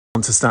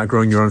Want to start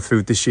growing your own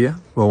food this year?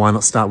 Well, why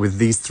not start with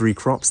these 3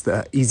 crops that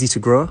are easy to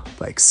grow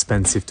but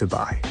expensive to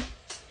buy.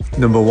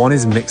 Number 1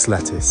 is mixed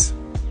lettuce.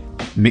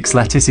 Mixed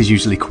lettuce is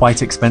usually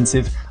quite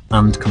expensive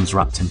and comes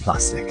wrapped in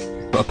plastic.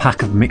 But a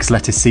pack of mixed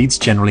lettuce seeds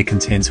generally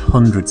contains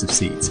hundreds of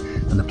seeds,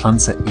 and the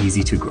plants are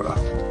easy to grow.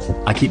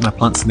 I keep my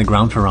plants in the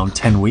ground for around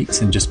 10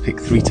 weeks and just pick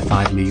 3 to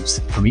 5 leaves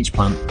from each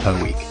plant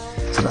per week.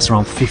 So that's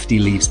around 50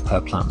 leaves per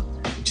plant,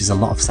 which is a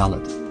lot of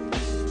salad.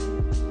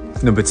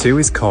 Number 2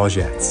 is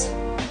courgettes.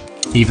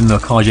 Even though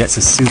courgettes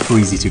are super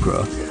easy to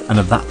grow and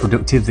are that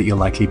productive that you'll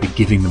likely be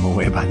giving them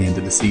away by the end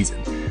of the season,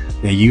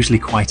 they're usually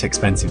quite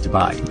expensive to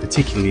buy,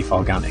 particularly if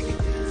organic.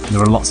 And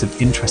there are lots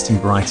of interesting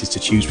varieties to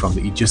choose from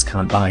that you just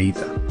can't buy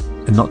either.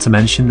 And not to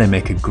mention, they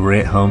make a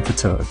great home for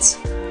toads.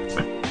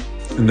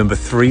 And number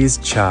 3 is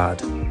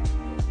chard.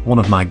 One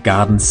of my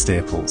garden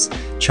staples.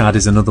 Chard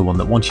is another one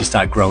that once you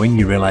start growing,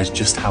 you realise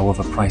just how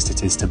overpriced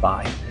it is to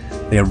buy.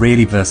 They are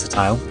really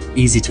versatile,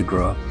 easy to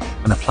grow,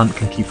 and a plant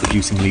can keep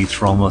producing leaves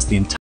for almost the entire